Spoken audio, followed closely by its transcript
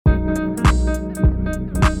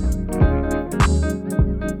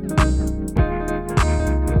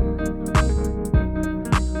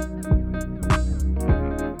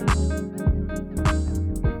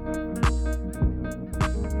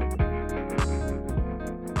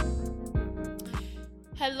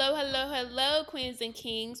Hello, hello, hello, queens and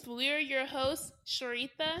kings. We're your hosts,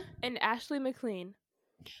 Sharitha. And Ashley McLean.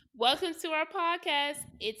 Welcome to our podcast,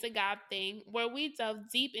 It's a God Thing, where we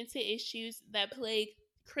delve deep into issues that plague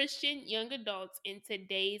Christian young adults in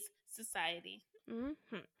today's society.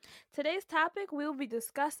 Mm-hmm. Today's topic, we'll be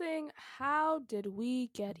discussing how did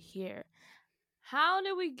we get here? How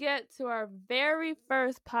did we get to our very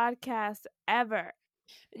first podcast ever?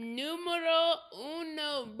 Numero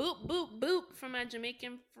uno, boop, boop, boop, from my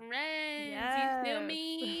Jamaican friends. You feel Yes.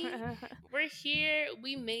 me? We're here.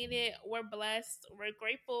 We made it. We're blessed. We're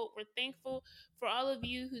grateful. We're thankful for all of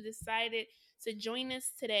you who decided to join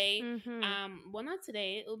us today. Well, not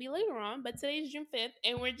today. It'll be later on, but today's June 5th.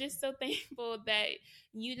 And we're just so thankful that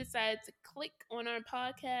you decided to click on our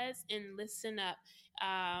podcast and listen up.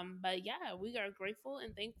 But yeah, we are grateful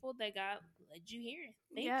and thankful that God led you here.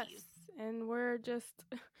 Thank you. And we're just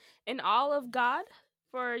in awe of God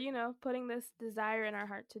for, putting this desire in our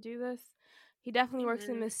heart to do this. He definitely works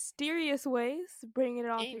in mysterious ways, bringing it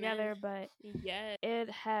all together, but yes, it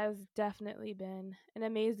has definitely been an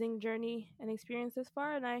amazing journey and experience this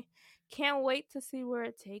far, and I can't wait to see where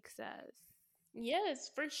it takes us. Yes,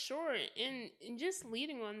 for sure. And just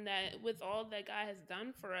leading on that with all that God has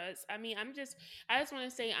done for us. I mean, I just want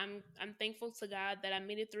to say I'm thankful to God that I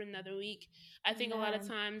made it through another week. I think a lot of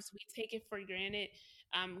times we take it for granted,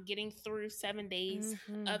 getting through 7 days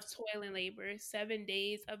of toil and labor, 7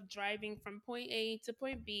 days of driving from point A to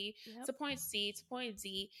point B to point C to point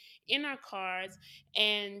D in our cars.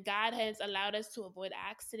 And God has allowed us to avoid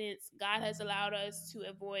accidents. God has allowed us to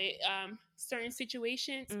avoid certain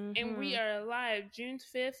situations, and we are alive. June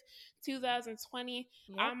 5th, 2020.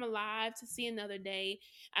 I'm alive to see another day.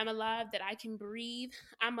 I'm alive that I can breathe.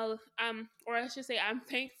 Or I should say, I'm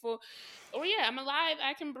thankful. Or yeah, I'm alive.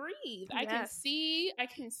 I can breathe. I can see. I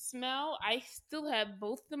can smell. I still have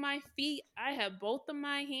both of my feet. I have both of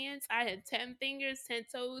my hands. I have 10 fingers, 10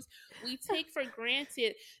 toes. We take for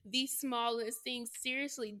granted these smallest things,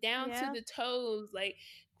 seriously, down to the toes. Like,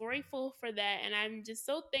 grateful for that, and I'm just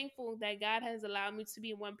so thankful that God has allowed me to be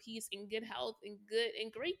in one piece, in good health, in good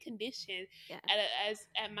and great condition.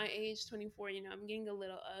 At my age 24, I'm getting a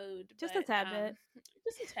little old, just a tad bit.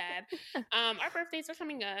 Just a tad. Our birthdays are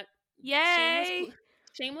coming up. Yay!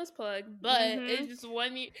 Shameless plug, but it's just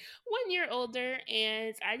 1 year older,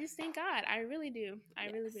 and I just thank God. I really do. I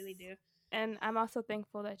really do. And I'm also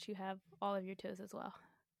thankful that you have all of your toes as well.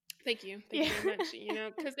 Thank you very much.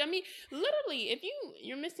 Because I mean, literally, if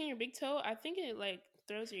you're missing your big toe, I think it like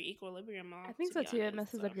throws your equilibrium off. I think so too. It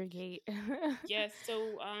messes up your gait. Yes.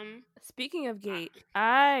 So, speaking of gait,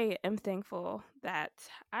 I am thankful that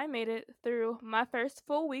I made it through my first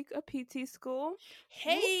full week of PT school.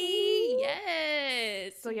 Hey,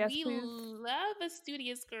 yes. So yes, we please, love a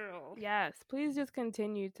studious girl. Yes, please just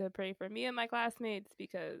continue to pray for me and my classmates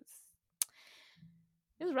because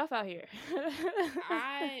it's rough out here.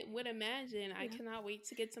 I would imagine. I cannot wait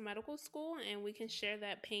to get to medical school and we can share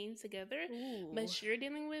that pain together. Ooh. But you're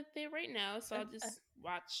dealing with it right now, so I'll just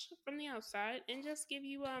watch from the outside and just give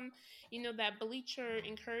you that bleacher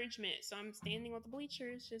encouragement. So I'm standing on the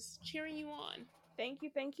bleachers just cheering you on. Thank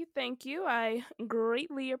you. I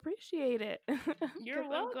greatly appreciate it. You're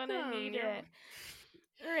welcome. I'm gonna need it.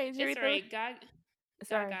 All right, it's all right. God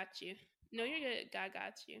got you. No, you're good. God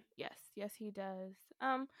got you. Yes, he does.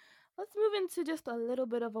 Let's move into just a little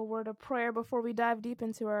bit of a word of prayer before we dive deep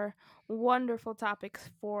into our wonderful topics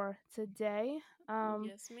for today.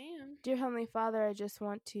 Yes, ma'am. Dear Heavenly Father, I just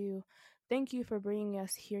want to thank you for bringing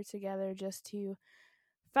us here together just to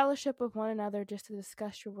fellowship with one another, just to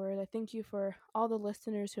discuss your word. I thank you for all the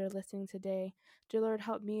listeners who are listening today. Dear Lord,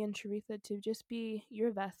 help me and Sharitha to just be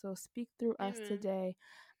your vessel. Speak through us today.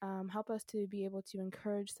 Help us to be able to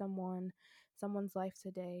encourage someone's life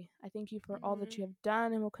today. I thank you for all that you have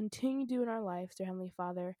done and will continue to do in our lives, dear Heavenly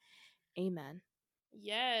Father. Amen.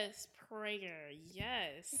 Yes, prayer.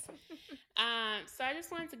 Yes. So I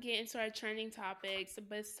just wanted to get into our trending topics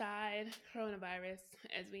beside coronavirus,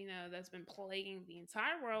 as we know that's been plaguing the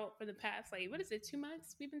entire world for the past 2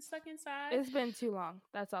 months? We've been stuck inside. It's been too long.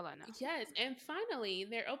 That's all I know. Yes, and finally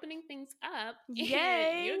they're opening things up.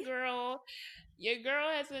 Yay! And your girl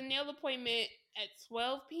has a nail appointment at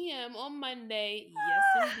 12 p.m. on Monday.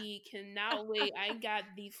 Yes, indeed. Cannot wait. I got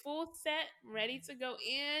the full set ready to go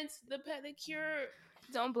into the pedicure.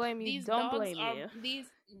 Don't blame me. These dogs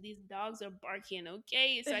are barking,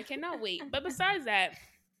 okay? So I cannot wait. But besides that,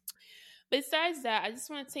 I just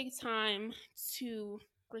want to take time to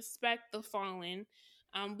respect the fallen.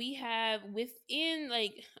 We have within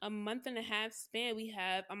a month and a half span, we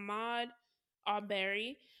have Ahmaud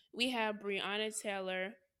Arbery, we have Breonna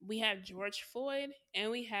Taylor, we have George Floyd,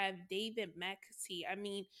 and we have David McAtee. I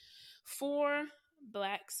mean, four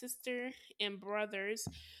black sister and brothers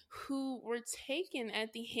who were taken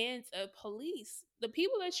at the hands of police. The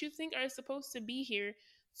people that you think are supposed to be here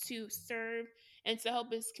to serve and to help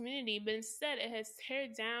this community, but instead it has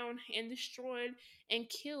teared down and destroyed and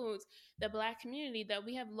killed the black community, that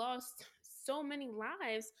we have lost so many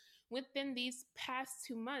lives within these past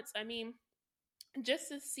 2 months. I mean, just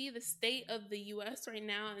to see the state of the US right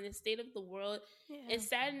now and the state of the world, Yeah. it's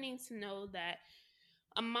saddening to know that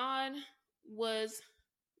Ahmaud was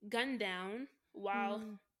gunned down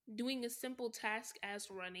while doing a simple task as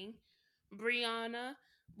running. Breonna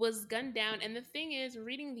was gunned down, and the thing is,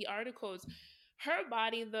 reading the articles, her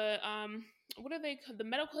body, the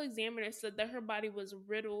medical examiner said that her body was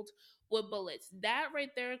riddled with bullets. That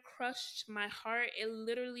right there crushed my heart. It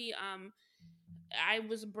literally I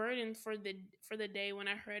was burdened for the day when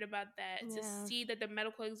I heard about that, to see that the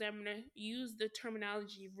medical examiner used the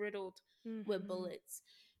terminology riddled with bullets.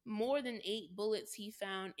 More than 8 bullets he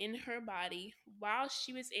found in her body while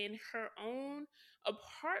she was in her own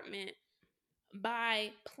apartment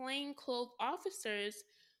by plainclothes officers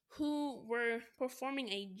who were performing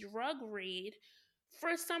a drug raid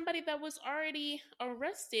for somebody that was already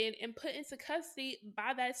arrested and put into custody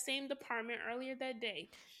by that same department earlier that day.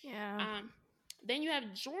 Yeah. Then you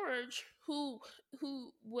have George, who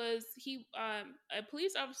was a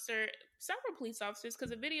police officer, several police officers, because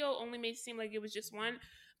the video only made it seem like it was just one,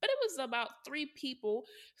 but it was about 3 people,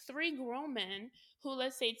 3 grown men who,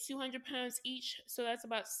 let's say, 200 pounds each, so that's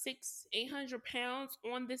about 800 pounds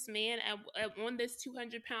on this man on this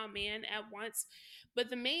 200-pound man at once. But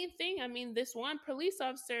the main thing, I mean, this one police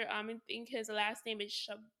officer, I think his last name is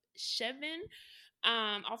Chevin,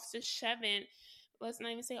 Officer Chevin. Let's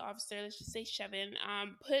not even say officer, let's just say Chevin,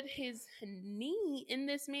 put his knee in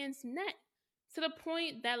this man's neck to the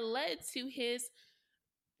point that led to his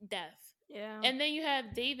death. Yeah. And then you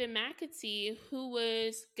have David McAtee, who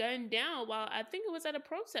was gunned down while, I think it was at a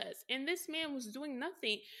protest, and this man was doing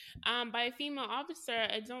nothing, by a female officer.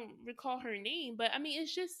 I don't recall her name, but I mean,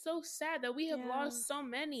 it's just so sad that we have lost so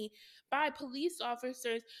many by police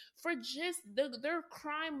officers for just their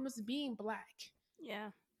crime was being black.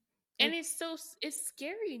 Yeah. And it's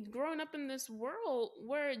scary growing up in this world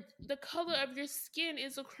where the color of your skin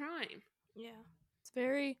is a crime. Yeah. It's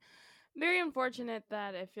very, very unfortunate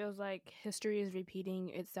that it feels like history is repeating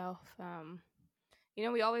itself.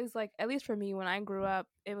 We always, like, at least for me, when I grew up,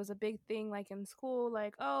 it was a big thing, like, in school,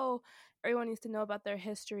 like, oh, everyone needs to know about their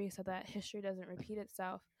history so that history doesn't repeat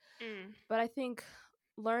itself. But I think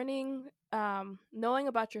learning, knowing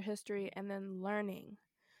about your history and then learning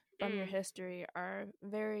from your history are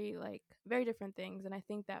very different things. And I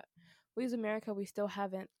think that we as America, we still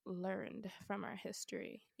haven't learned from our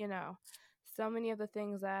history. So many of the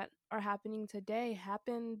things that are happening today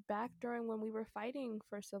happened back during when we were fighting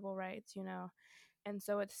for civil rights, and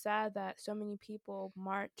so it's sad that so many people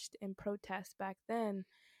marched in protest back then,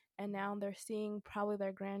 and now they're seeing probably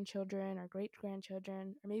their grandchildren or great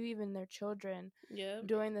grandchildren or maybe even their children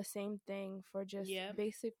doing the same thing for just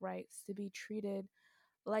basic rights, to be treated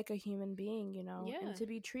like a human being, and to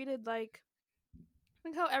be treated like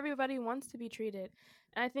how everybody wants to be treated.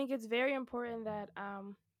 And I think it's very important that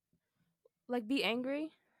be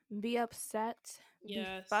angry, be upset, be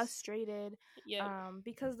frustrated,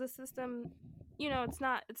 because the system,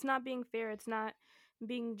 it's not being fair, it's not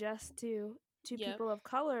being just to people of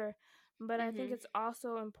color. But I think it's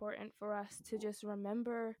also important for us to just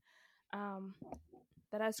remember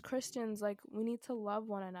that as Christians, like, we need to love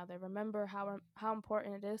one another. Remember how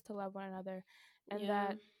important it is to love one another, and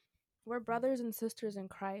that we're brothers and sisters in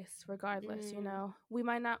Christ, regardless. We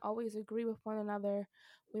might not always agree with one another.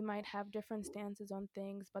 We might have different stances on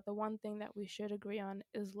things, but the one thing that we should agree on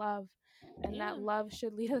is love, and that love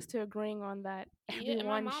should lead us to agreeing on that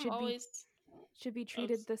everyone should be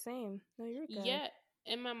treated the same. No, you're good. Yeah.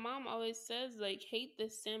 And my mom always says, like, hate the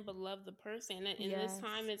sin but love the person. And in this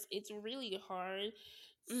time, it's really hard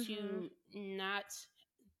to not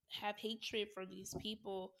have hatred for these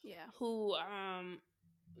people who,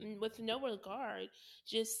 with no regard,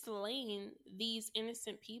 just slaying these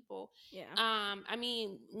innocent people. I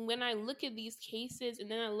mean, when I look at these cases and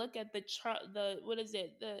then I look at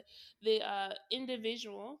the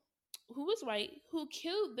individual who was white, who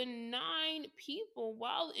killed the 9 people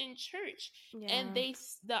while in church, and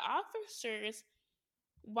the officers,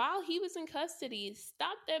 while he was in custody,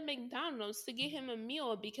 stopped at McDonald's to get him a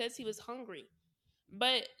meal because he was hungry.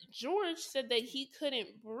 But George said that he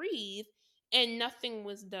couldn't breathe and nothing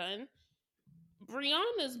was done.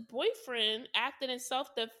 Brianna's boyfriend acted in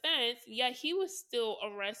self defense, yet he was still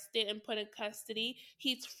arrested and put in custody.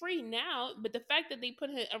 He's free now, but the fact that they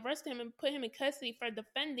arrested him and put him in custody for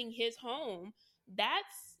defending his home,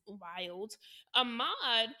 that's wild.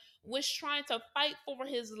 Ahmad was trying to fight for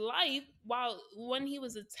his life while when he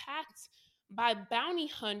was attacked by bounty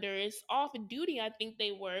hunters off duty, I think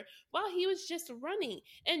they were, while he was just running.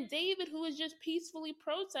 And David, who was just peacefully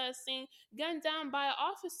protesting, gunned down by an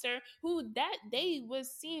officer who that day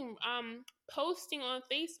was seen posting on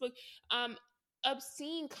Facebook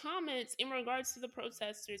obscene comments in regards to the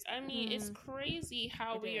protesters. I mean, it's crazy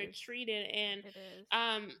how It we are is. treated, and It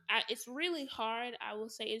is. it's really hard. I will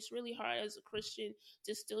say it's really hard as a Christian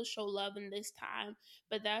to still show love in this time.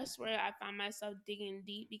 But that's where I find myself digging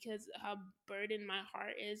deep, because how burdened my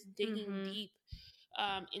heart is, digging deep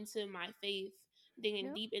into my faith, digging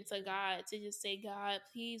Yep. deep into God, to just say, God,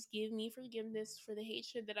 please give me forgiveness for the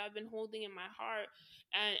hatred that I've been holding in my heart,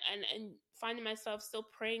 and finding myself still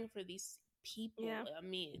praying for these people. Yeah. I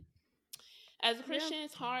mean, as a Yeah. Christian,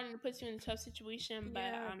 it's hard and it puts you in a tough situation, but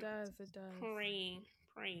Yeah, it does. It does. praying.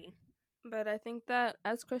 But I think that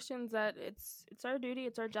as Christians, that it's our duty,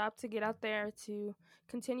 it's our job to get out there, to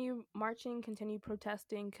continue marching, continue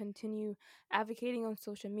protesting, continue advocating on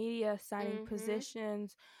social media, signing Yep.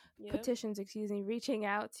 petitions, reaching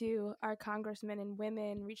out to our congressmen and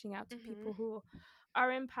women, reaching out to people who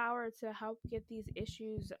are in power to help get these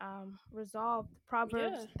issues resolved. Yeah.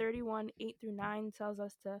 Proverbs 31:8-9 tells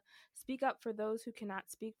us to speak up for those who cannot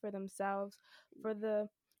speak for themselves, for the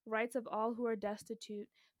rights of all who are destitute.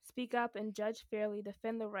 Speak up and judge fairly,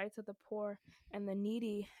 defend the rights of the poor and the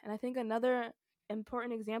needy. And I think another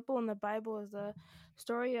important example in the Bible is the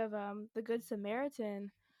story of the Good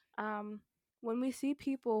Samaritan. When we see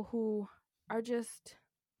people who are just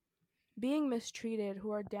being mistreated,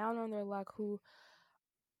 who are down on their luck, who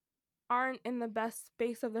aren't in the best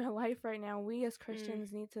space of their life right now, we as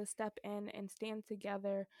Christians need to step in and stand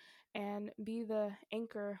together and be the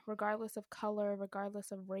anchor, regardless of color,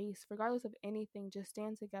 regardless of race, regardless of anything. Just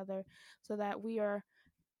stand together so that we are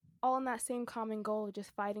all in that same common goal of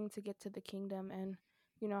just fighting to get to the kingdom. And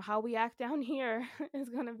how we act down here is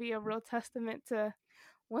going to be a real testament to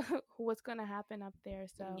what's going to happen up there.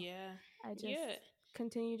 So Yeah. I just Yeah.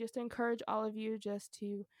 continue just to encourage all of you just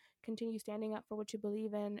to continue standing up for what you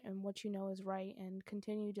believe in and what you know is right, and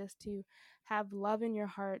continue just to have love in your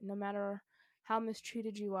heart no matter how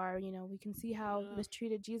mistreated you are. We can see how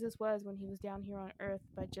mistreated Jesus was when he was down here on earth,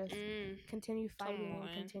 but just continue fighting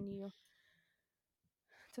and continue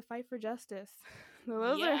to fight for justice. So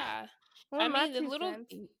those are Yeah. one I of my mean, the 2 little,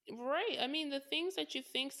 cents. right. I mean, the things that you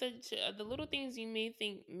think, such the little things you may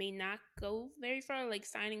think may not go very far, like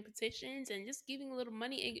signing petitions and just giving a little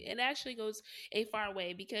money, it actually goes a far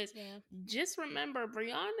way, because Yeah. just remember,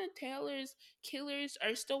 Breonna Taylor's killers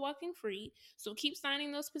are still walking free. So keep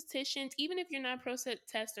signing those petitions, even if you're not a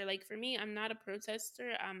protester. Like for me, I'm not a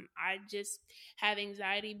protester. I just have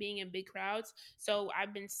anxiety being in big crowds. So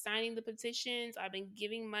I've been signing the petitions. I've been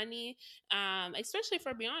giving money, especially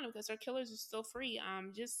for Brianna, because her killers are still free,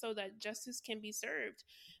 just so that justice can be served.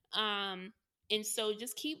 And so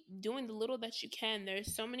just keep doing the little that you can.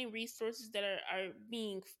 There's so many resources that are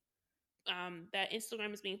being that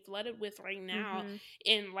Instagram is being flooded with right now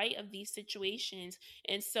in light of these situations.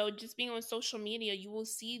 And so just being on social media, you will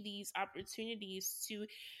see these opportunities to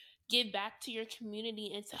give back to your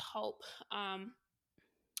community and to help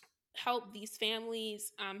these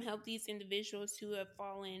families, help these individuals who have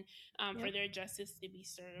fallen, for their justice to be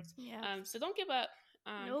served. Yeah. So don't give up.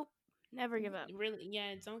 Nope. Never give up. Really,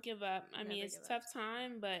 yeah, don't give up. I mean, it's a tough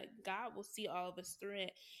time, but God will see all of us through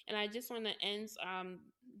it. And I just want to end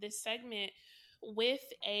this segment with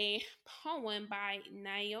a poem by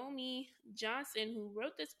Naomi Johnson, who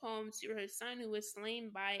wrote this poem to her son, who was slain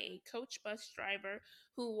by a coach bus driver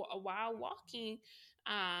who, while walking,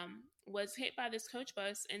 was hit by this coach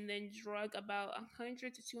bus and then drug about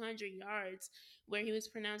 100 to 200 yards, where he was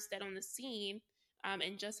pronounced dead on the scene.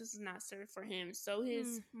 And justice is not served for him. So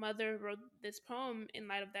his mother wrote this poem in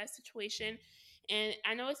light of that situation. And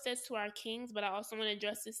I know it says to our kings, but I also want to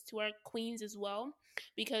address this to our queens as well,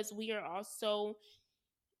 because we are also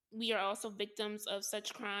victims of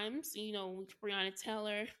such crimes. Breonna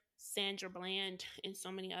Taylor, Sandra Bland, and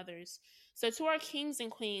so many others. So to our kings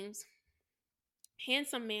and queens,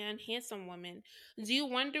 handsome man, handsome woman, do you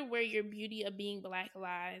wonder where your beauty of being black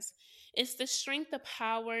lies? It's the strength of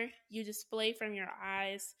power you display from your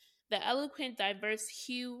eyes, the eloquent, diverse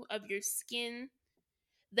hue of your skin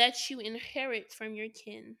that you inherit from your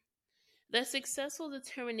kin, the successful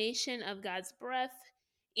determination of God's breath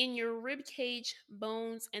in your ribcage,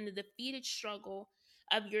 bones, and the defeated struggle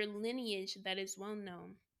of your lineage that is well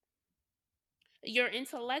known. Your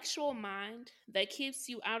intellectual mind that keeps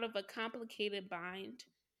you out of a complicated bind,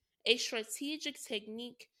 a strategic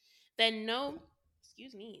technique that no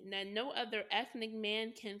other ethnic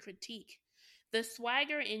man can critique, the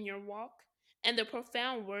swagger in your walk, and the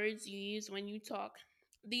profound words you use when you talk,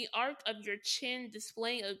 the arc of your chin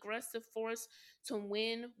displaying aggressive force to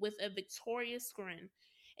win with a victorious grin,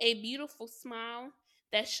 a beautiful smile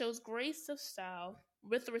that shows grace of style,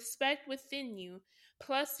 with respect within you,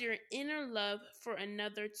 plus your inner love for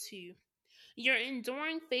another too. You're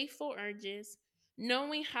enduring faithful urges,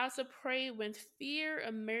 knowing how to pray when fear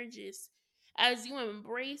emerges. As you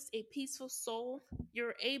embrace a peaceful soul,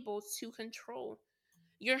 you're able to control.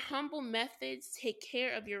 Your humble methods take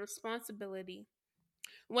care of your responsibility.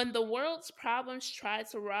 When the world's problems try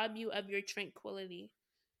to rob you of your tranquility,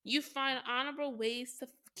 you find honorable ways to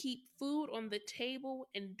keep food on the table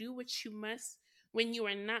and do what you must when you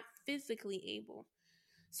are not physically able.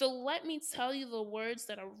 So let me tell you the words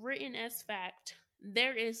that are written as fact.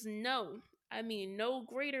 There is no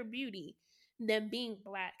greater beauty than being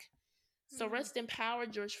black. So rest in power,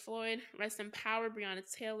 George Floyd. Rest in power, Breonna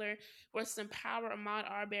Taylor. Rest in power, Ahmaud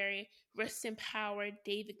Arbery. Rest in power,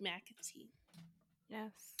 David McAtee.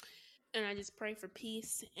 Yes. And I just pray for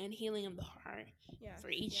peace and healing of the heart Yes. for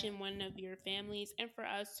each and one of your families and for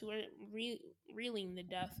us who are reeling the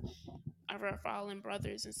death of our fallen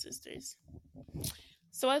brothers and sisters.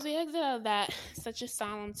 So as we exit out of that such a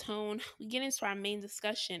solemn tone, we get into our main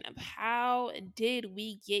discussion of how did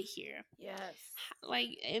we get here? Yes.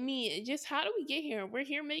 Just how do we get here? We're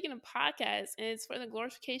here making a podcast, and it's for the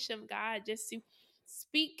glorification of God, just to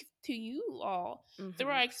speak to you all through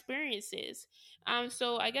our experiences.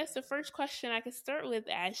 So I guess the first question I could start with,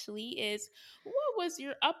 Ashley, is what was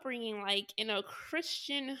your upbringing like in a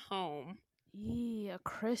Christian home? A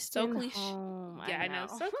Christian home. Yeah, I know.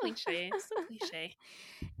 So cliche. So cliche.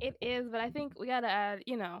 It is, but I think we gotta add,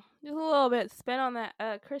 just a little bit spin on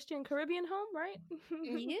that Christian Caribbean home, right?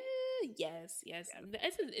 Yeah. Yes.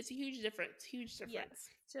 It's a huge difference. Huge difference.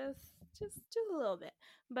 Yes, just a little bit,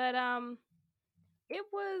 but it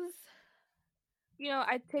was.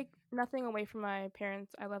 I take nothing away from my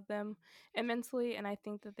parents. I love them immensely, and I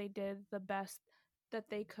think that they did the best that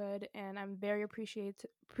they could, and I'm very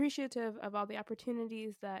appreciative of all the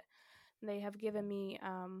opportunities that they have given me.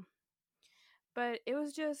 But it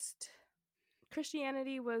was just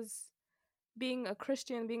Christianity was being a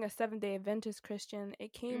Christian, being a Seventh-day Adventist Christian.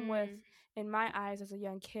 It came with, in my eyes as a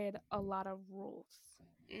young kid, a lot of rules.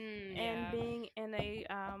 And being in a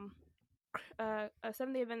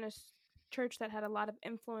Seventh-day Adventist church that had a lot of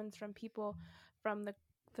influence from people from the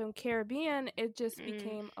Caribbean, it just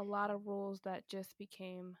became a lot of rules that just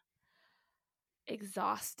became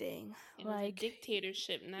exhausting. It was a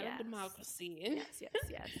dictatorship, not a democracy.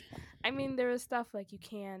 Yes. I mean, there was stuff like you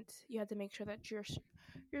had to make sure that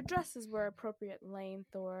your dresses were appropriate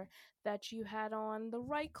length, or that you had on the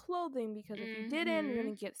right clothing, because if you didn't, you're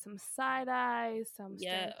gonna get some side eyes, some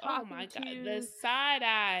oh my god, the side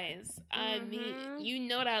eyes. I mean, you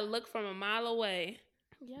know that look from a mile away.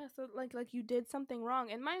 Yeah, so like you did something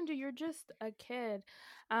wrong, and mind you, you're just a kid.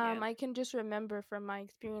 I can just remember from my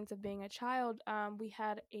experience of being a child, we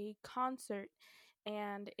had a concert,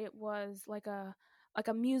 and it was like a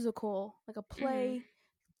musical, like a play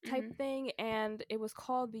type thing, and it was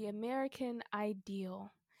called The American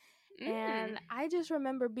Ideal. And I just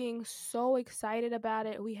remember being so excited about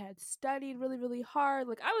it. We had studied really, really hard.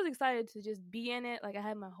 Like, I was excited to just be in it. Like, I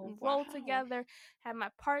had my whole role together, had my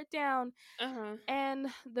part down. And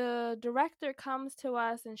the director comes to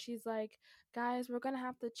us and she's like, guys, we're going to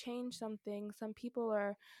have to change something. Some people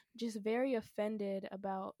are just very offended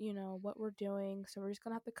about, what we're doing. So we're just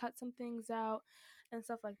going to have to cut some things out and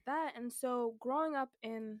stuff like that. And so growing up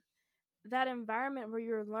in that environment where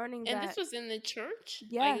you're learning and this was in the church.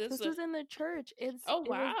 Yeah, this was in the church. It's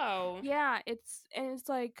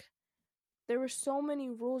like there were so many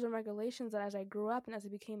rules and regulations that as I grew up and as I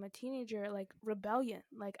became a teenager, like rebellion.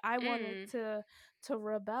 Like I wanted to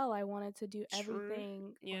rebel. I wanted to do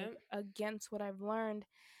everything like, against what I've learned,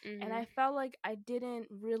 and I felt like I didn't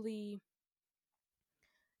really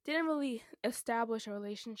establish a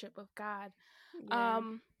relationship with God.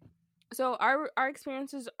 So our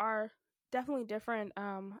experiences are definitely different.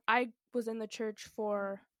 I was in the church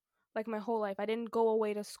for like my whole life. I didn't go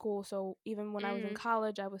away to school, so even when I was in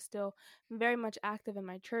college, I was still very much active in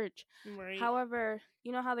my church. Right. However,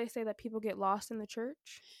 you know how they say that people get lost in the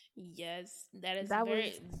church? Yes, that is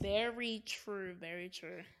very true. Very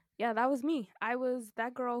true. Yeah, that was me. I was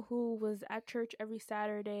that girl who was at church every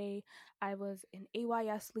Saturday. I was an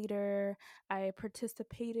AYS leader. I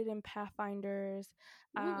participated in Pathfinders.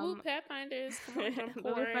 Woo woo, Um, Pathfinders. Come on, drum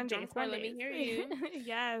those are corps, fun days. drum corps, Fun let me days. hear you.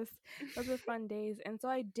 Yes, those were fun days. And so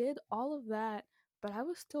I did all of that, but I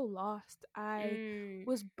was still lost. I Mm,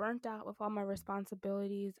 was burnt out with all my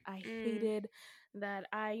responsibilities. I mm, hated that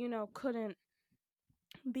I, couldn't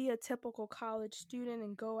be a typical college student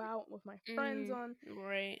and go out with my friends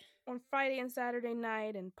right. on Friday and Saturday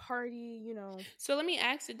night and party. So let me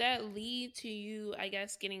ask, did that lead to you, I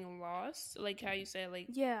guess, getting lost? Like how you said, like,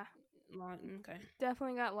 Yeah, okay.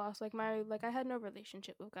 definitely got lost. I had no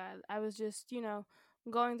relationship with God. I was just,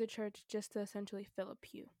 going to church just to essentially fill a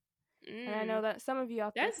pew. And I know Mm. that some of you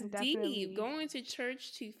out there That's can deep. definitely, Going to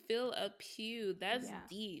church to fill a pew. That's yeah,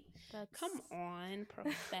 deep. Come that's on,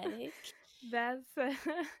 prophetic. that's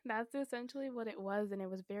that's essentially what it was, and it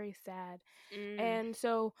was very sad. Mm. And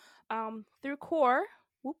so, through core,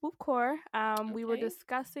 whoop whoop core, we were Okay.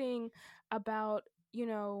 discussing about, you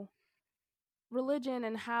know, religion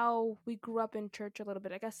and how we grew up in church a little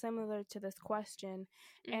bit, I guess similar to this question.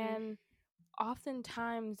 Mm. And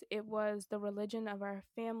oftentimes it was the religion of our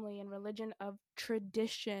family and religion of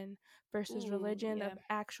tradition versus Ooh, religion yeah. of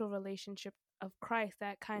actual relationship of Christ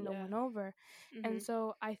that kind of Yeah. went over. And Mhm.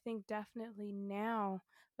 so I think definitely now,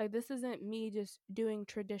 like, this isn't me just doing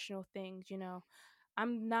traditional things,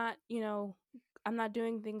 I'm not, I'm not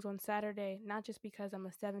doing things on Saturday, not just because I'm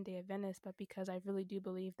a 7-day Adventist, but because I really do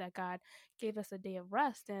believe that God gave us a day of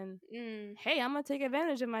rest. And Mm. hey, I'm going to take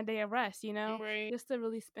advantage of my day of rest, Right. just to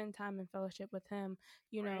really spend time in fellowship with Him.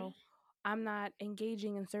 You Right. know, I'm not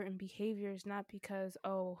engaging in certain behaviors, not because,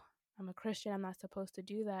 oh, I'm a Christian, I'm not supposed to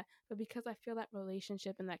do that, but because I feel that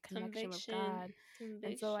relationship and that connection with Conviction. God.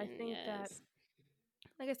 And so I Conviction. think that, Yes.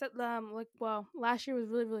 like I said, last year was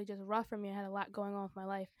really, really just rough for me. I had a lot going on with my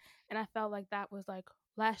life, and I felt like that was like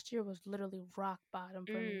last year was literally rock bottom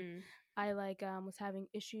for me. Mm. I was having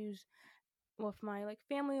issues with my like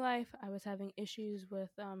family life. I was having issues with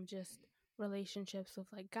just relationships with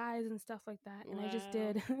like guys and stuff like that. And I just Wow.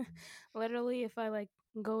 did literally, if I like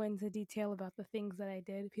go into detail about the things that I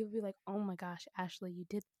did, people be like, "Oh my gosh, Ashley, you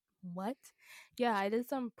did what?" Yeah, I did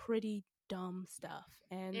some pretty dumb stuff.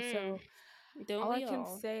 And Mm. so Don't all I we can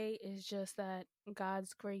all? say is just that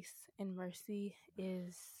God's grace and mercy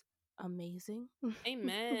is amazing.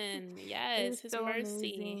 Amen. It Yes, is his so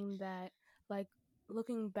mercy. amazing that, like,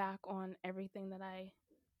 looking back on everything that I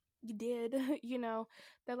did,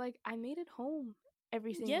 that like I made it home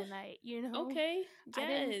every Yeah. single night. Okay. I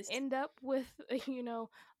didn't Yes. end up with,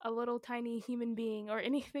 a little tiny human being or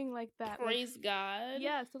anything like that. Like, Praise God.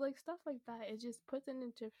 yeah, so like stuff like that, it just puts it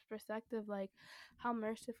into perspective, like how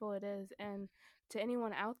merciful it is. And to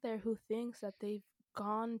anyone out there who thinks that they've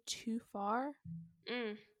gone too far,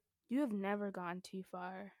 Mm. you have never gone too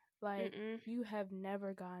far. Like, Mm-mm. you have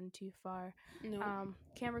never gone too far. Nope.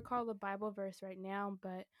 Can't recall the Bible verse right now,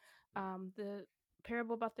 but the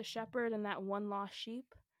parable about the shepherd and that one lost sheep,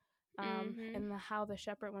 Mm-hmm. and how the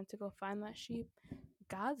shepherd went to go find that sheep.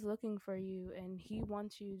 God's looking for you, and He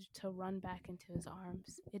wants you to run back into His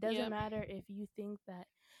arms. It doesn't Yep. matter if you think that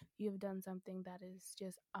you've done something that is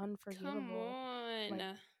just Come unforgivable. Like,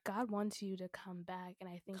 on. God wants you to come back, and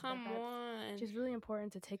I think that Come that's on. just really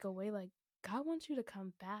important to take away. Like, God wants you to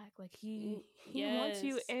come back. Like, He wants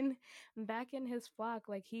you Yes. back in His flock.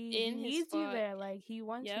 Like, He In his needs you flock. there. Like, He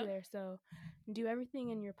wants you Yep. there. So do everything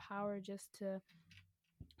in your power just to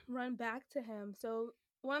run back to Him. So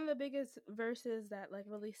one of the biggest verses that like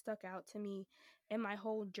really stuck out to me in my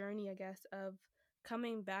whole journey, I guess, of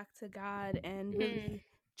coming back to God and Mm. really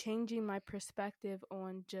changing my perspective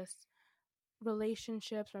on just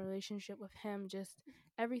relationships, my relationship with Him, just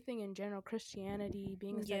everything in general, Christianity,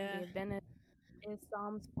 being a Seventh Yeah. Day Adventist, is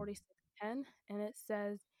Psalms 46:10, and it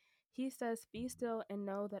says, He says, "Be still and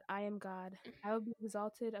know that I am God. I will be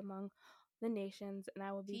exalted among the nations, and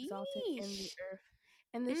I will be exalted in the Yeesh. earth."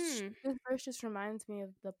 And Mm. this verse just reminds me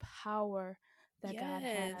of the power that God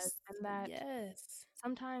has, Yes. and that Yes.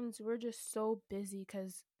 sometimes we're just so busy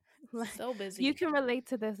because, like, So you busy. can relate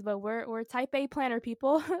to this, but we're type A planner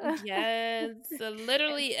people. Yes. So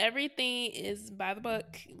And literally everything is by the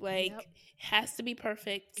book. yep, Like, has to be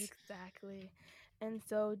perfect. exactly. And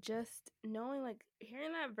so just knowing, like,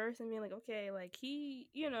 hearing that verse and being like, okay, like, he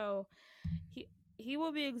he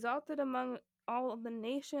will be exalted among all of the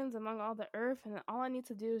nations, among all the earth, and all I need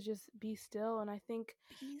to do is just be still. And I think,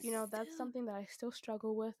 Be that's still. something that I still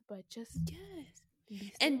struggle with, but just Yes.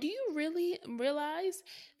 Be And still. do you really realize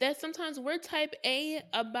that sometimes we're type A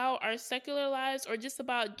about our secular lives or just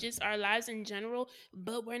about just our lives in general,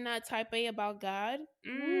 but we're not type A about God?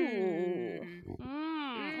 Ooh. Mm.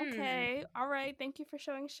 Mm. Okay. All right. Thank you for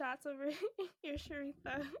showing shots over here,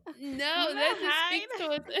 Sharitha. I'm No, that gonna just speaks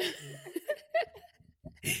to us.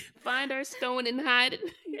 Find our stone and hide it.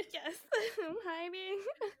 yes, I'm hiding.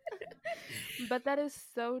 But that is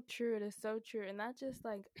so true. It is so true. And that just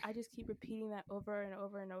like I just keep repeating that over and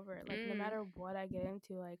over and over. Like no Mm. matter what I get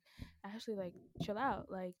into, like actually like chill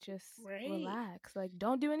out. Like just Right. relax. Like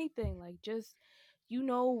don't do anything. Like just you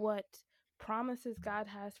know what promises God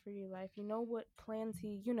has for your life. You know what plans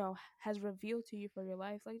he, has revealed to you for your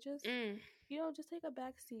life. Like just Mm. just take a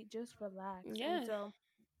back seat, just relax. And Yeah. so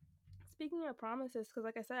speaking of promises, because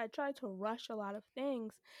like I said, I tried to rush a lot of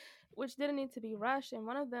things which didn't need to be rushed. And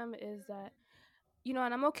one of them is that and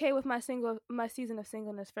I'm okay with my season of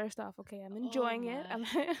singleness. First off, okay, I'm Oh enjoying it.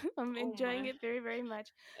 my. I'm Oh enjoying my. it very, very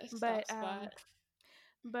much. A But soft spot.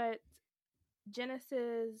 but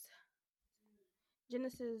Genesis,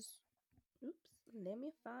 Genesis. Oops, let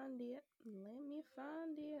me find it. Let me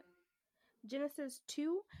find it. Genesis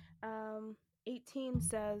 2, 18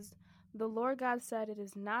 says, "The Lord God said, it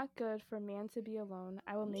is not good for man to be alone.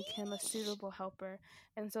 I will make him a Yeesh. suitable helper."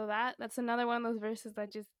 And so that's another one of those verses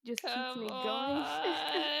that just keeps Come me going. on.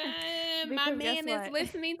 My Because guess man is what?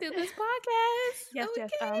 listening to this podcast. Yes.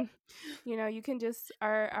 Okay. You can just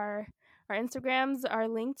our Instagrams are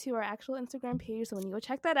linked to our actual Instagram page. So when you go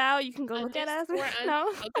check that out, you can go look at us. Underscore No.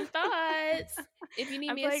 unspoken thoughts. If you need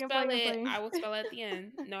I'm me to playing, I'm spell playing, I'm it, playing. I will spell it at the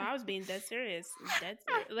end. No, I was being dead serious. Dead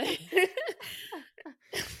serious.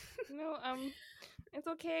 No, it's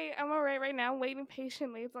okay. I'm all right now. I'm waiting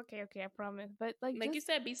patiently. It's okay, okay, I promise. But like Like you just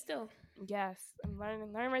said, be still. yes, I'm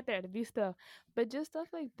learning right there to be still. But just stuff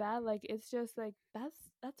like that, like it's just like that's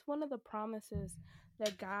one of the promises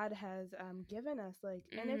that God has given us. Like,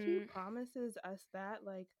 and if He Mm-hmm. promises us that,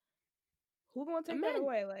 like, who gonna take that Imagine,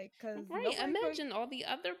 away? Like, cause right. nobody's going. Imagine all the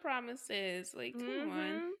other promises. Like, come on.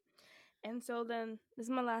 Mm-hmm. And so then this is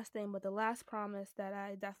my last thing, but the last promise that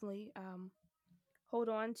I definitely hold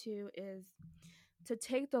on to is to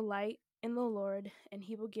take delight in the Lord, and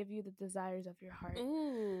He will give you the desires of your heart.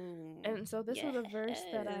 Ooh. And so this Yeah. was a verse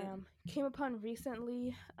that I came upon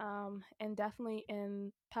recently, and definitely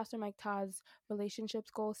in Pastor Mike Todd's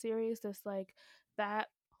relationships goal series. This like that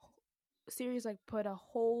series like put a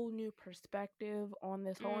whole new perspective on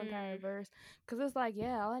this whole entire Mm. verse, because it's like,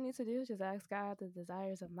 yeah, all I need to do is just ask God the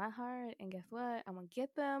desires of my heart, and guess what, I'm gonna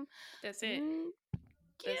get them. That's it. mm,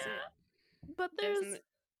 That's it. yeah, but There's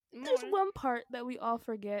there's more. one part that we all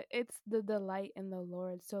forget. It's the delight in the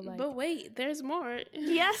Lord. So like, But wait, there's more.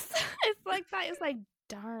 yes, it's like that. It's like,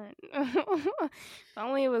 darn. If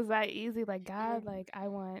only it was that easy. Like, God, like, I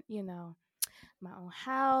want, my own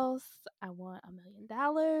house. I want $1 million.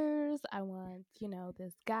 I want,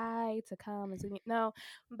 this guy to come and see me. No,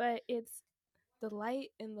 but it's delight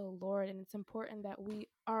in the Lord. And it's important that we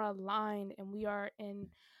are aligned and we are in,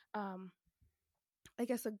 um, I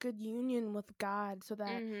guess, a good union with God, so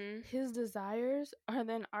that Mm-hmm. His desires are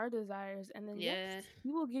then our desires. And then, yes, Yeah. He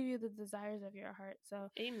will give you the desires of your heart. So,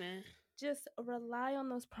 Amen. just rely on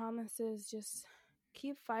those promises. Just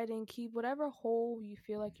keep fighting. Keep whatever hole you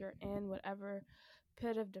feel like you're in, whatever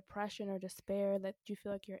pit of depression or despair that you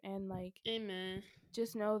feel like you're in. Like, Amen.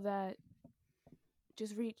 just know that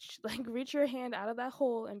just reach, like, reach your hand out of that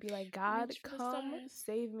hole and be like, God, Reach for the come stars.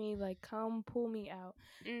 save me. Like, come pull me out.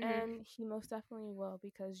 Mm-hmm. And He most definitely will,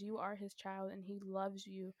 because you are His child and He loves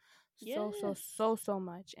you so, so, Yes. so, so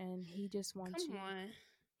much. And He just wants Come you. on.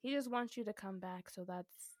 He just wants you to come back. So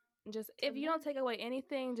that's just, if Come you don't back. take away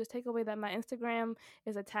anything, just take away that my Instagram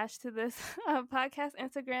is attached to this podcast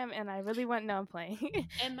Instagram, and I really want, no, I'm playing.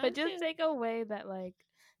 And mine But just too. take away that, like,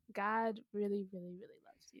 God really, really, really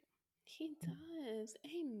loves you. He does.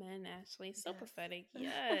 Amen, Ashley. So prophetic.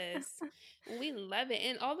 Yes. Yes. We love it.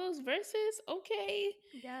 And all those verses, okay.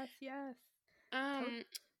 Yes. Um,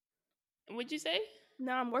 what'd you say?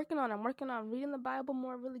 No, I'm working on reading the Bible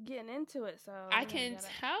more, really getting into it. So, I can gotta.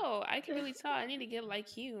 tell. I can really tell. I need to get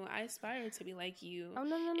like you. I aspire to be like you Oh,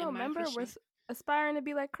 no. in my Remember, we're Christian. aspiring to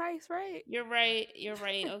be like Christ, right? You're right. You're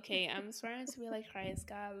right. Okay. I'm aspiring to be like Christ.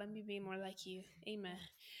 God, let me be more like you. Amen.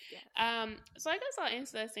 Yes. So I guess I'll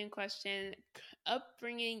answer that same question.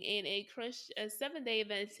 Upbringing in a 7-day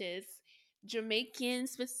Adventist, Jamaican,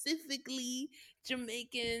 specifically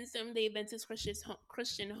Jamaican 7-day Adventist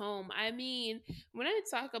Christian home. I mean, when I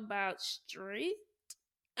talk about strict,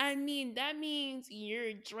 I mean that means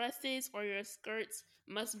your dresses or your skirts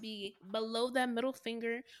must be below that middle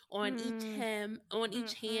finger on each Mm. hem, on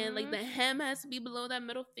each hand. Like Mhm. the hem has to be below that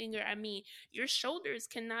middle finger. I mean, your shoulders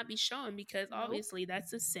cannot be showing because Nope. obviously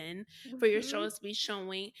that's a sin for your Mhm. shoulders to be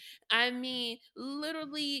showing. I mean,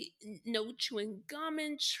 literally no chewing gum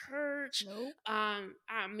in church. Nope.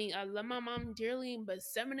 I mean, I love my mom dearly, but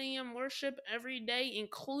 7 a.m. worship every day,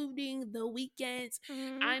 including the weekends.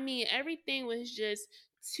 Mhm. I mean, everything was just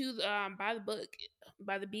to the by the book,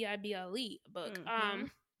 by the Bible book. Mhm.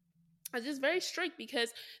 It's just very strict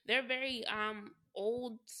because they're very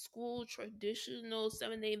old school traditional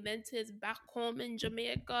 7 Day Adventists back home in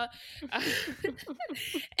Jamaica.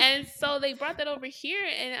 And so they brought that over here,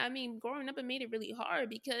 and I mean, growing up, it made it really hard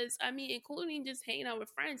because I mean, including just hanging out with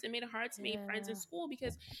friends, it made it hard to make friends in Yeah. school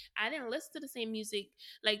because I didn't listen to the same music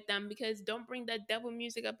like them. Because don't bring that devil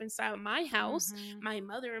music up inside my house, Mhm. my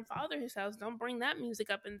mother and father's house. Don't bring that music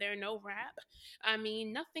up in there. No rap. I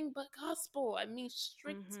mean, nothing but gospel. I mean,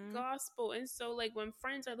 strict Mhm. gospel. And so, like, when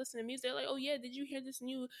friends are listening to music, they're like, "Oh yeah, did you hear this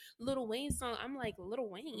new Little Wayne song?" I'm like, "Little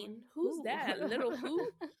Wayne? Who's Who? that? Little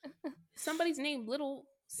who? Somebody's name Little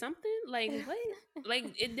something? Like what?"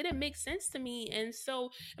 Like it didn't make sense to me. And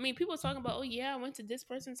so, I mean, people talking about, "Oh yeah, I went to this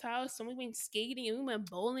person's house and we went skating and we went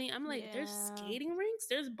bowling." I'm like, "There's Yeah. skating rinks?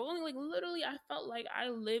 There's bowling?" Like literally, I felt like I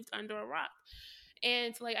lived under a rock.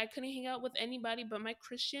 And like I couldn't hang out with anybody but my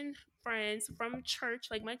Christian friends from church,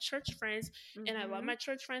 like my church friends. And I love Mhm. my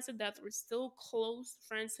church friends to death. We're still close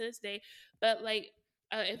friends to this day. But like,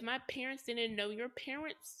 if my parents didn't know your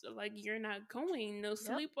parents, like you're not going, no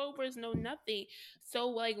Yep. sleepovers, no nothing. So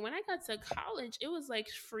like when I got to college, it was like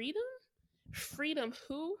freedom. Freedom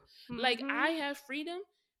who? Like I Mhm. have freedom.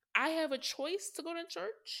 I have a choice to go to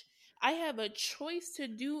church. I have a choice to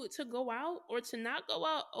go out or to not go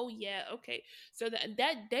out. Oh yeah, okay. So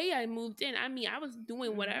that day I moved in, I mean, I was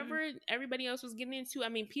doing Mhm. whatever everybody else was getting into. I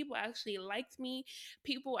mean, people actually liked me.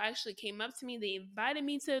 People actually came up to me. They invited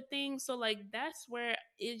me to things. So like that's where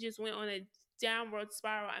it just went on a downward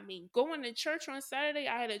spiral. I mean, going to church on Saturday,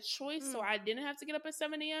 I had a choice, so Mm. I didn't have to get up at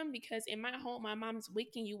 7 a.m. because in my home, my mom's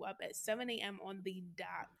waking you up at 7 a.m. on the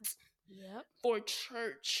dot Yep. for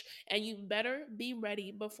church, and you better be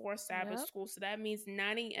ready before Sabbath Yep. school. So that means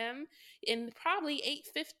 9 a.m. and probably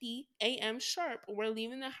 8:50 a.m. sharp. We're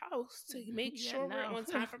leaving the house to make Yeah. sure we're Now. on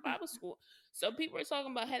time for Bible school. So people are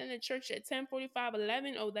talking about heading to church at 10:45,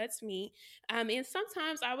 11. Oh, that's me. And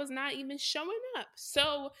sometimes I was not even showing up.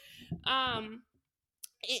 So um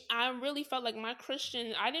I really felt like my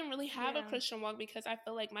Christian. I didn't really have a Yeah. Christian walk because I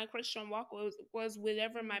felt like my Christian walk was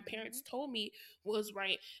whatever my parents Mhm. told me was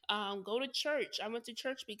right. Go to church. I went to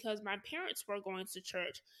church because my parents were going to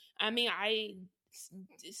church. I mean,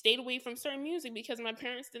 stayed away from certain music because my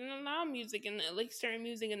parents didn't allow music and like certain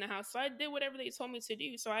music in the house. So I did whatever they told me to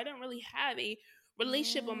do. So I didn't really have a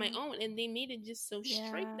relationship on my Yeah. own, and they made it just so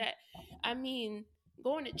strict Yeah. that I mean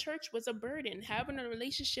going to church was a burden. Having a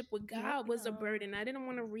relationship with Yep. God was a Oh. burden. I didn't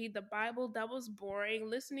want to read the Bible. That was boring.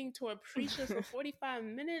 Listening to a preacher for 45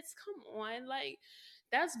 minutes, come on. Like,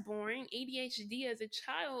 that's boring. ADHD as a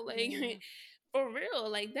child, like, Yeah. for real,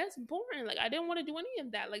 like, that's boring. Like, I didn't want to do any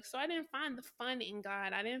of that. Like, so I didn't find the fun in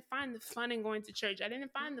God. I didn't find the fun in going to church. I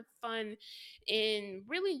didn't find the fun in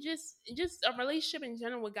really just a relationship in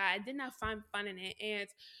general with God. I did not find fun in it. And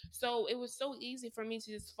so it was so easy for me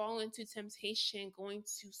to just fall into temptation going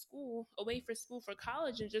to school, away for school for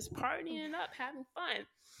college, and just partying up, having fun.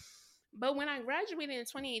 But when I graduated in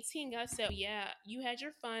 2018, God said, "Oh, yeah, you had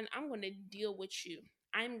your fun. I'm going to deal with you.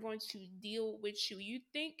 I'm going to deal with you. You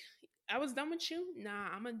think I was done with you? Nah,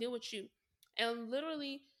 I'm going to deal with you." And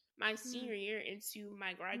literally, my Mm. senior year into Mm.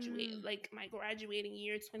 my graduating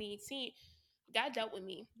year 2018, God dealt with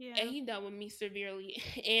me, and Yeah. he dealt with me severely.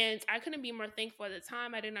 And I couldn't be more thankful at the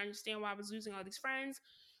time. I didn't understand why I was losing all these friends,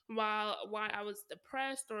 why I was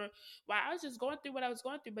depressed, or why I was just going through what I was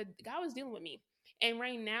going through. But God was dealing with me. And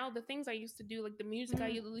right now, the things I used to do, like the music I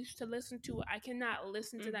Mm. used to listen to, I cannot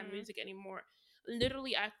listen to that Mhm. music anymore.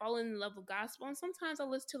 Literally, I fall in love with gospel, and sometimes I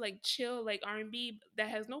listen to like chill, like R&B that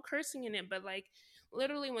has no cursing in it, but like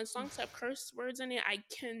literally when songs have curse words in it, I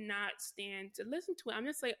cannot stand to listen to it. I'm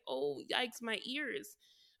just like, oh yikes, my ears.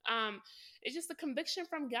 um it's just a conviction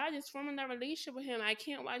from God, just forming that relationship with him. I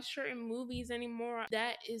can't watch certain movies anymore.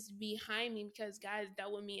 That is behind me because God has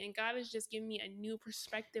dealt with me, and God has just given me a new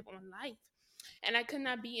perspective on life, and I could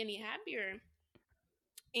not be any happier.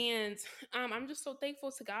 And I'm just so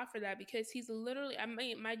thankful to God for that, because he's literally, I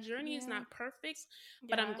mean, my journey is Yeah. not perfect,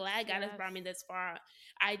 but I'm Yes. glad God has Yes. brought me this far.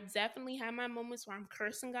 I definitely have my moments where I'm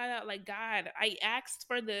cursing God out, like, God, I asked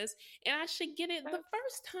for this and I should get it the If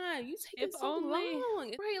first time. You if taking so only.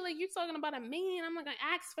 long, right? Like, you're talking about a man. I'm like,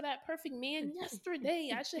 I asked for that perfect man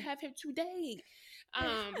yesterday. I should have him today.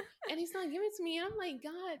 And he's not giving it to me. And I'm like,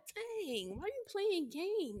 God dang, why are you playing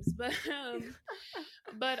games?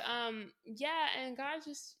 But yeah, and God's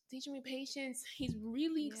just teaching me patience. He's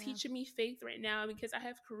really Yeah. teaching me faith right now because I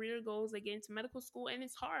have career goals like getting to medical school and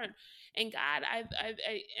it's hard. And God,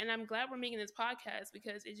 and I'm glad we're making this podcast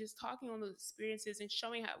because it's just talking on those experiences and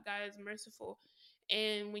showing how God is merciful.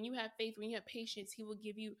 And when you have faith, when you have patience, He will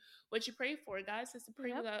give you what you pray for. God says to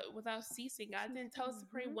pray Yep. without ceasing. God didn't tell us to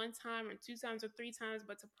pray one time or two times or three times,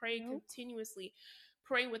 but to pray Nope. continuously,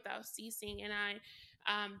 pray without ceasing. And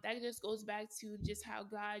that just goes back to just how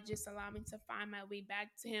God just allowed me to find my way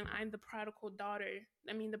back to Him. I'm the prodigal daughter.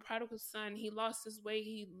 I mean, the prodigal son. He lost his way.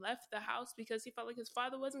 He left the house because he felt like his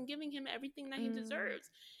father wasn't giving him everything that he deserves.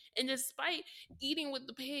 And despite eating with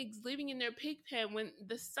the pigs, living in their pig pen, when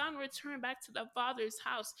the son returned back to the father's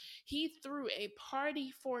house, he threw a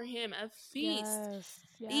party for him, a feast. Yes.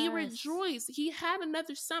 He rejoiced. He had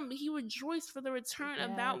another son, but he rejoiced for the return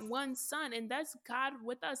of that one son. And that's God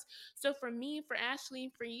with us. So for me, for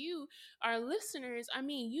Ashley, for you, our listeners, I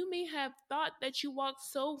mean, you may have thought that you walked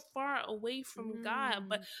so far away from God,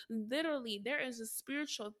 but literally there is a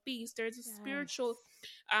spiritual feast. There's a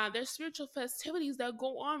there's spiritual festivities that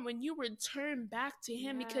go on when you return back to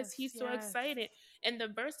Him because He's so excited. And the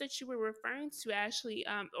verse that you were referring to, Ashley,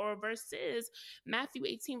 or verse is Matthew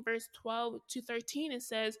 18, verse 12 to 13. It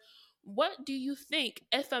says, "What do you think?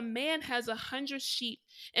 If a man has 100 sheep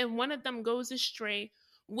and one of them goes astray,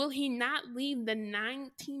 will he not leave the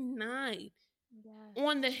 99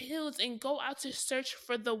 on the hills and go out to search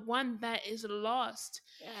for the one that is lost?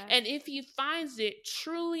 And if he finds it,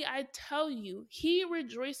 truly I tell you, he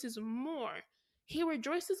rejoices more. He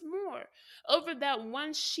rejoices more over that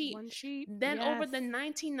one sheep than over the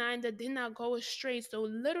 99 that did not go astray." So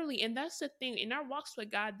literally, and that's the thing, in our walks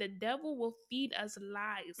with God, the devil will feed us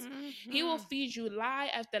lies. He will feed you lie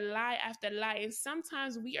after lie after lie. And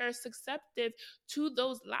sometimes we are susceptible to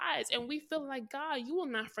those lies and we feel like, God, you will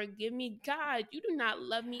not forgive me. God, you do not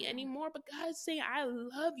love me anymore. But God is saying, I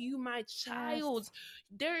love you, my child.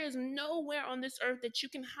 There is nowhere on this earth that you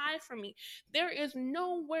can hide from me. There is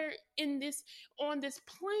nowhere on this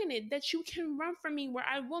planet that you can run from me where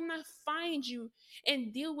I will not find you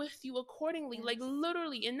and deal with you accordingly. Like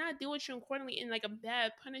literally, and not deal with you accordingly in like a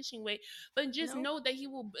bad punishing way, but just know that he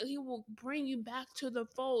will bring you back to the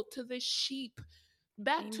fold, to the sheep,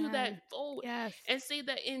 back to that fold, and say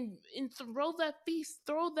that in throw that feast,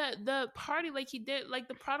 throw that the party like he did, like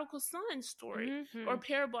the prodigal son story or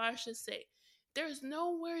parable, I should say. There's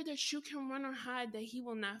nowhere that you can run or hide that He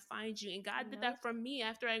will not find you. And God did that for me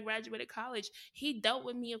after I graduated college. He dealt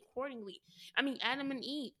with me accordingly. I mean, Adam and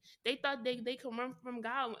Eve, they thought they could run from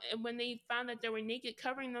God when they found that they were naked,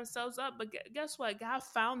 covering themselves up. But guess what? God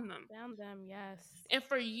found them. And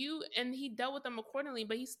for you, and He dealt with them accordingly,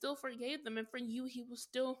 but He still forgave them. And for you, He will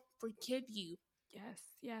still forgive you.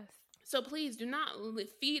 So please do not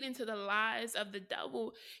feed into the lies of the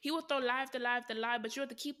devil. He will throw lie after lie after lie, but you have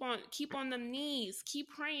to keep on the knees, keep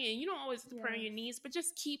praying. You don't always have to pray on your knees, but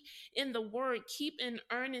just keep in the word, keep in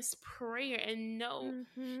earnest prayer, and know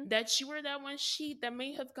that you were that one sheep that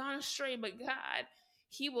may have gone astray, but God,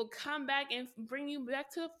 He will come back and bring you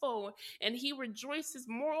back to the fold, and He rejoices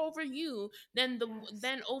more over you than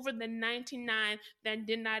over the 99 that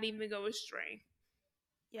did not even go astray.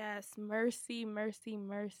 Mercy, mercy,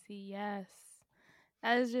 mercy. Yes.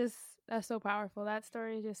 That's so powerful. That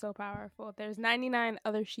story is just so powerful. If there's 99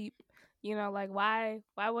 other sheep, like why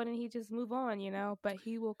wouldn't He just move on, But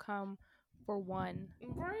He will come for one.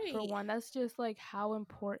 Right. For one. That's just like how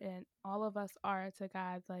important all of us are to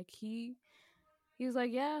God. Like He's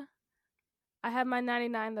like, yeah, I have my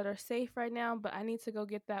 99 that are safe right now, but I need to go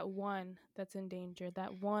get that one that's in danger,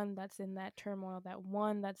 that one that's in that turmoil, that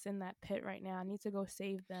one that's in that pit right now. I need to go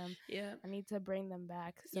save them. Yeah. I need to bring them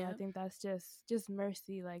back. So I think that's just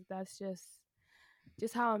mercy. Like that's just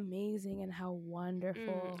how amazing and how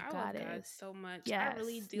wonderful God is. I love God so much. I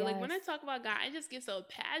really do. Like when I talk about God, I just get so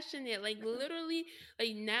passionate. Like literally,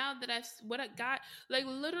 like now that what I got, like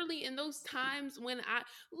literally in those times when I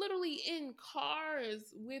literally in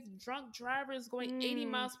cars with drunk drivers going 80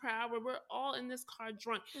 miles per hour, we're all in this car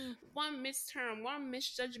drunk. One misturn, one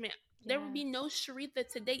misjudgment. There would be no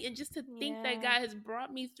Sharitha today. And just to think that God has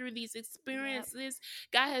brought me through these experiences,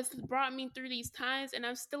 God has brought me through these times, and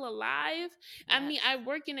I'm still alive. I mean, I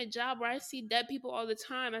work in a job where I see dead people all the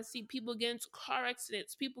time. I see people get into car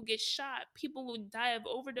accidents, people get shot, people who die of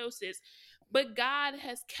overdoses. but God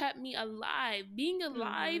has kept me alive. Being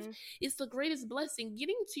alive is the greatest blessing.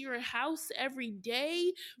 Getting to your house every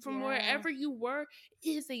day from wherever you were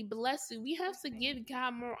is a blessing. We have to give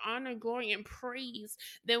God more honor, glory, and praise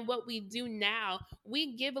than what we do now.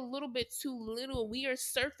 We give a little bit too little. We are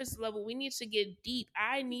surface level. We need to get deep.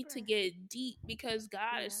 I need to get deep because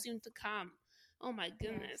God is soon to come. Oh my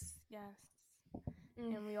goodness. Yes.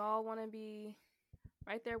 And we all want to be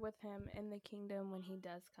right there with him in the kingdom when he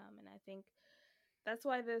does come. And I think that's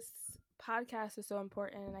why this podcast is so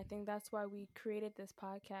important. And I think that's why we created this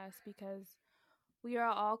podcast, because we are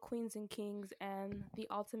all queens and kings, and the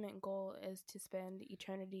ultimate goal is to spend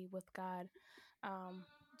eternity with God.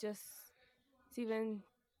 Just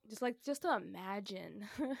to imagine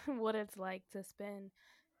what it's like to spend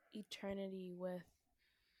eternity with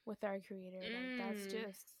our Creator. Like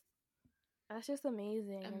that's just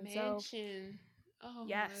amazing. Imagine. And so, oh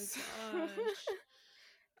yes. my gosh.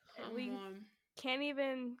 We can't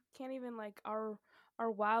even like our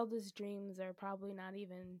wildest dreams are probably not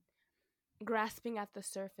even grasping at the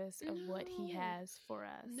surface of what he has for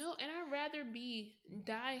us. No, and I'd rather be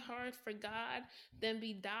die hard for God than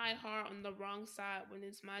be die hard on the wrong side when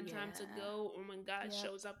it's my time to go, or when God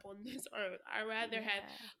shows up on this earth. I'd rather have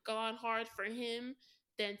gone hard for him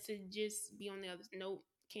than to just be on the other. Nope,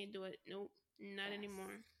 can't do it. Nope, not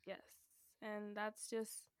anymore. Yes. And that's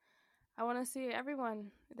just, I want to see everyone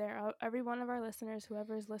there, every one of our listeners,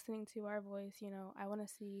 whoever is listening to our voice, I want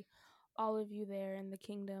to see all of you there in the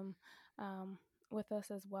kingdom with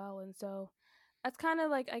us as well. And so that's kind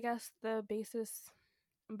of like, I guess, the basis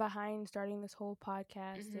behind starting this whole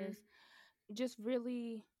podcast is just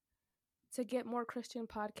really to get more Christian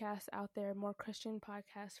podcasts out there, more Christian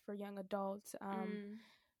podcasts for young adults,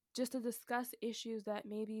 just to discuss issues that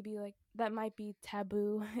that might be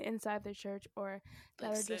taboo inside the church, or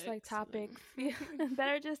that are just like topics that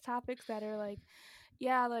are just topics that are like,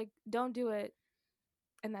 don't do it,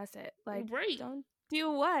 and that's it. Like, don't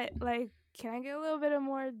do what? Like, can I get a little bit of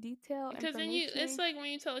more detail? Because then it's like when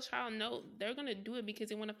you tell a child no, they're gonna do it because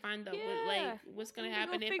they want to find out what's gonna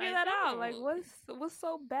happen. Figure that out. Like, what's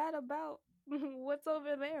so bad about what's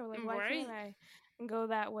over there? Like, why can't I go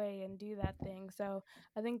that way and do that thing? So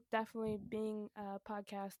I think definitely being a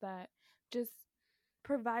podcast that just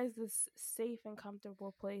provides this safe and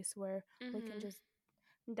comfortable place where we can just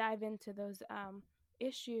dive into those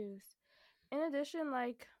issues. In addition,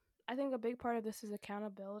 like, I think a big part of this is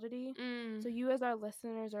accountability. So you as our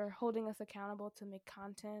listeners are holding us accountable to make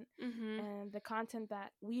content, and the content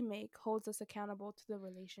that we make holds us accountable to the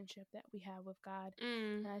relationship that we have with God.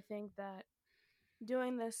 And I think that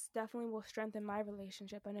doing this definitely will strengthen my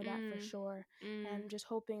relationship. I know that for sure. And just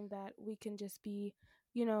hoping that we can just be,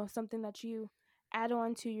 something that you add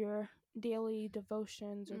on to your daily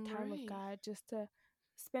devotions or time with God, just to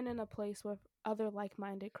spend in a place with other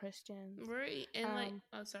like-minded Christians. Right. And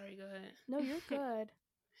oh, sorry, go ahead. No, you're good.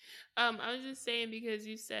 I was just saying, because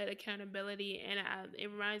you said accountability, and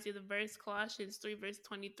it reminds me of the verse Colossians 3 verse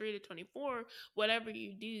 23 to 24. Whatever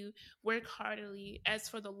you do, work heartily as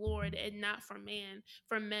for the Lord and not for men,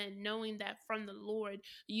 knowing that from the Lord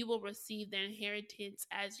you will receive the inheritance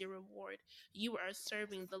as your reward. You are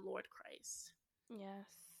serving the Lord Christ. Yes.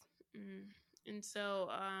 And so,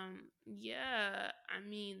 I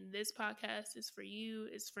mean, this podcast is for you,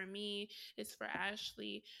 it's for me, it's for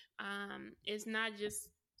Ashley. It's not just,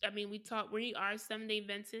 we are 7-day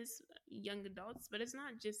Adventists, young adults, but it's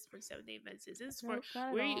not just for 7-day Adventists. It's for,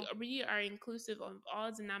 we are inclusive of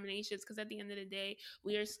all denominations, because at the end of the day,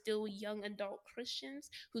 we are still young adult Christians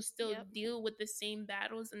who still deal with the same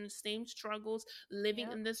battles and the same struggles,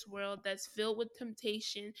 living in this world that's filled with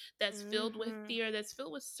temptation, that's filled with fear, that's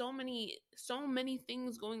filled with so many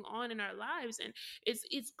things going on in our lives. And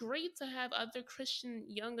it's great to have other Christian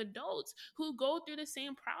young adults who go through the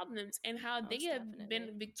same problems, and how they have been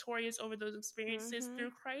victorious over those experiences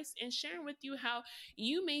through Christ, and sharing with you how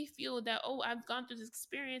you may feel that, oh, I've gone through this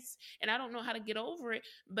experience and I don't know how to get over it,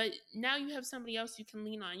 but now you have somebody else you can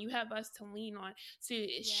lean on. You have us to lean on to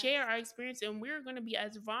share our experience, and we're going to be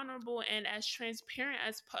as vulnerable and as transparent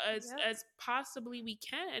as possibly we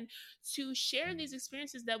can to share these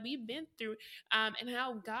experiences that we've been through, and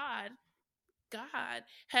how God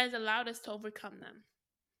has allowed us to overcome them.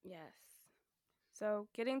 Yes. So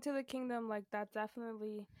getting to the kingdom, like, that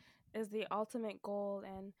definitely is the ultimate goal.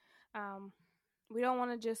 And we don't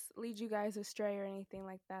want to just lead you guys astray or anything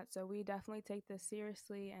like that. So we definitely take this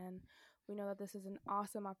seriously, and we know that this is an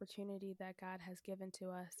awesome opportunity that God has given to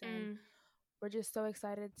us. And we're just so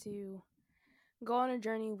excited to go on a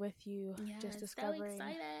journey with you, just discovering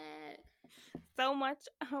so much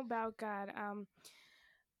about God.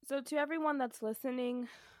 So to everyone that's listening,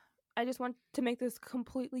 I just want to make this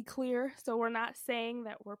completely clear. So we're not saying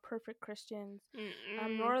that we're perfect Christians,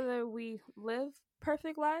 nor that we live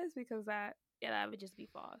perfect lives, because that would just be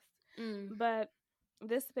false. But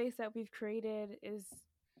this space that we've created is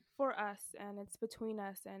for us, and it's between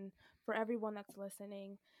us and for everyone that's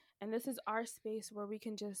listening. And this is our space where we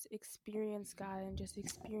can just experience God and just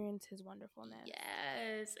experience his wonderfulness.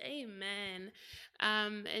 Yes, amen.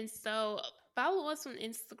 And so follow us on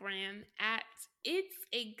Instagram at It's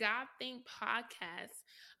a God Thing Podcast.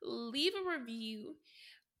 Leave a review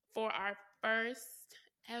for our first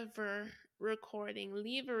ever recording.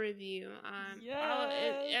 Leave a review. Follow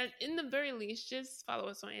it, in the very least, just follow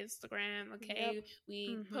us on Instagram. Okay, yep.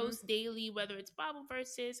 We post daily, whether it's Bible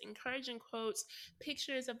verses, encouraging quotes,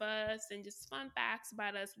 pictures of us, and just fun facts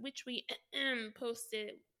about us, which we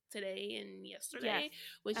posted today and yesterday,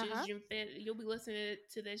 which is June 5th. You'll be listening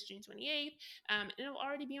to this June 28th, and it'll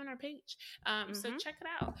already be on our page. So check it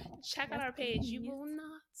out. Check out our page. You will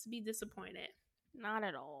not be disappointed. Not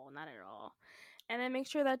at all. Not at all. And then make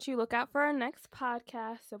sure that you look out for our next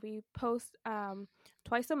podcast. So we post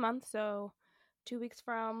twice a month. So 2 weeks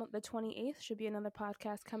from the 28th should be another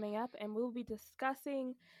podcast coming up. And we'll be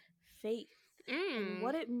discussing faith and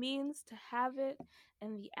what it means to have it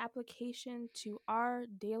and the application to our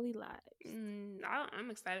daily lives. I'm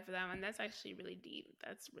excited for that one. That's actually really deep.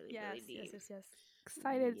 That's really deep. Yes.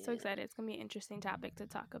 Excited. So excited. It's gonna be an interesting topic to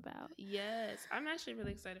talk about. Yes, I'm actually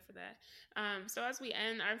really excited for that. So as we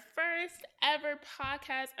end our first ever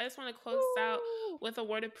podcast, I just want to close this out with a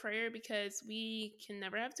word of prayer, because we can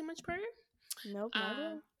never have too much prayer. Nope,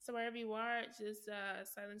 never. So wherever you are, just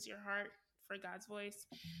silence your heart for God's voice.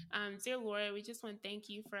 Dear Lord, we just want to thank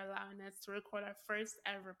you for allowing us to record our first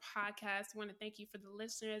ever podcast. We want to thank you for the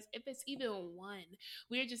listeners. If it's even one,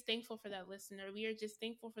 we are just thankful for that listener. We are just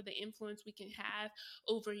thankful for the influence we can have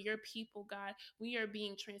over your people, God. We are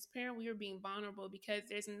being transparent. We are being vulnerable, because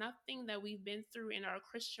there's nothing that we've been through in our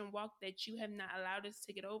Christian walk that you have not allowed us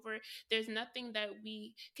to get over. There's nothing that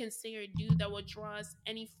we can say or do that will draw us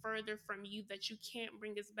any further from you, that you can't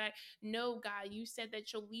bring us back. No, God, you said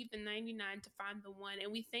that you'll leave the 99 to find the one.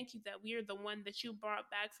 And we thank you that we are the one that you brought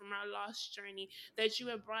back from our lost journey, that you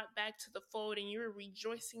have brought back to the fold, and you're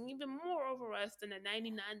rejoicing even more over us than the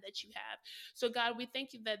 99 that you have. So God, we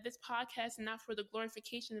thank you that this podcast is not for the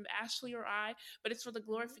glorification of Ashley or I, but it's for the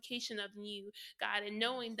glorification of you, God, and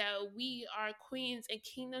knowing that we are queens and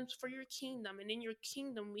kingdoms for your kingdom, and in your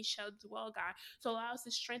kingdom we shall dwell, God. So allow us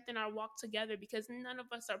to strengthen our walk together, because none of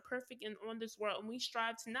us are perfect in on this world, and we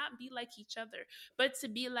strive to not be like each other, but to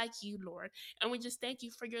be like you, Lord. And we just thank you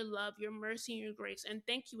for your love, your mercy, and your grace. And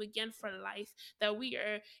thank you again for life, that we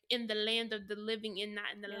are in the land of the living and not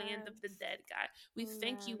in the land of the dead, God. We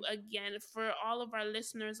thank you again for all of our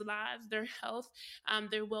listeners' lives, their health,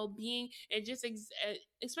 their well-being, and just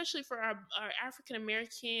especially for our African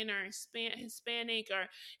American, or Hispanic, or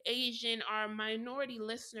Asian, our minority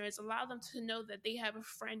listeners. Allow them to know that they have a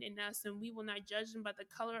friend in us, and we will not judge them by the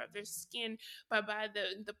color of their skin, but by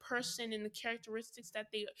the person and the characteristics that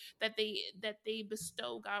they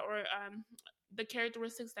bestow, God, or the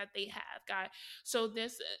characteristics that they have, God. So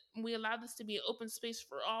we allow this to be an open space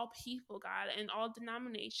for all people, God, and all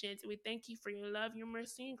denominations. We thank you for your love, your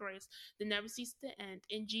mercy, and grace that never cease to end.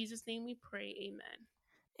 In Jesus' name we pray, amen.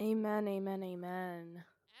 Amen, amen, amen.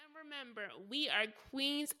 And remember, we are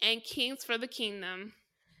queens and kings for the kingdom.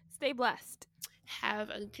 Stay blessed. Have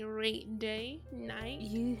a great day, night,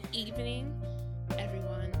 evening, everyone.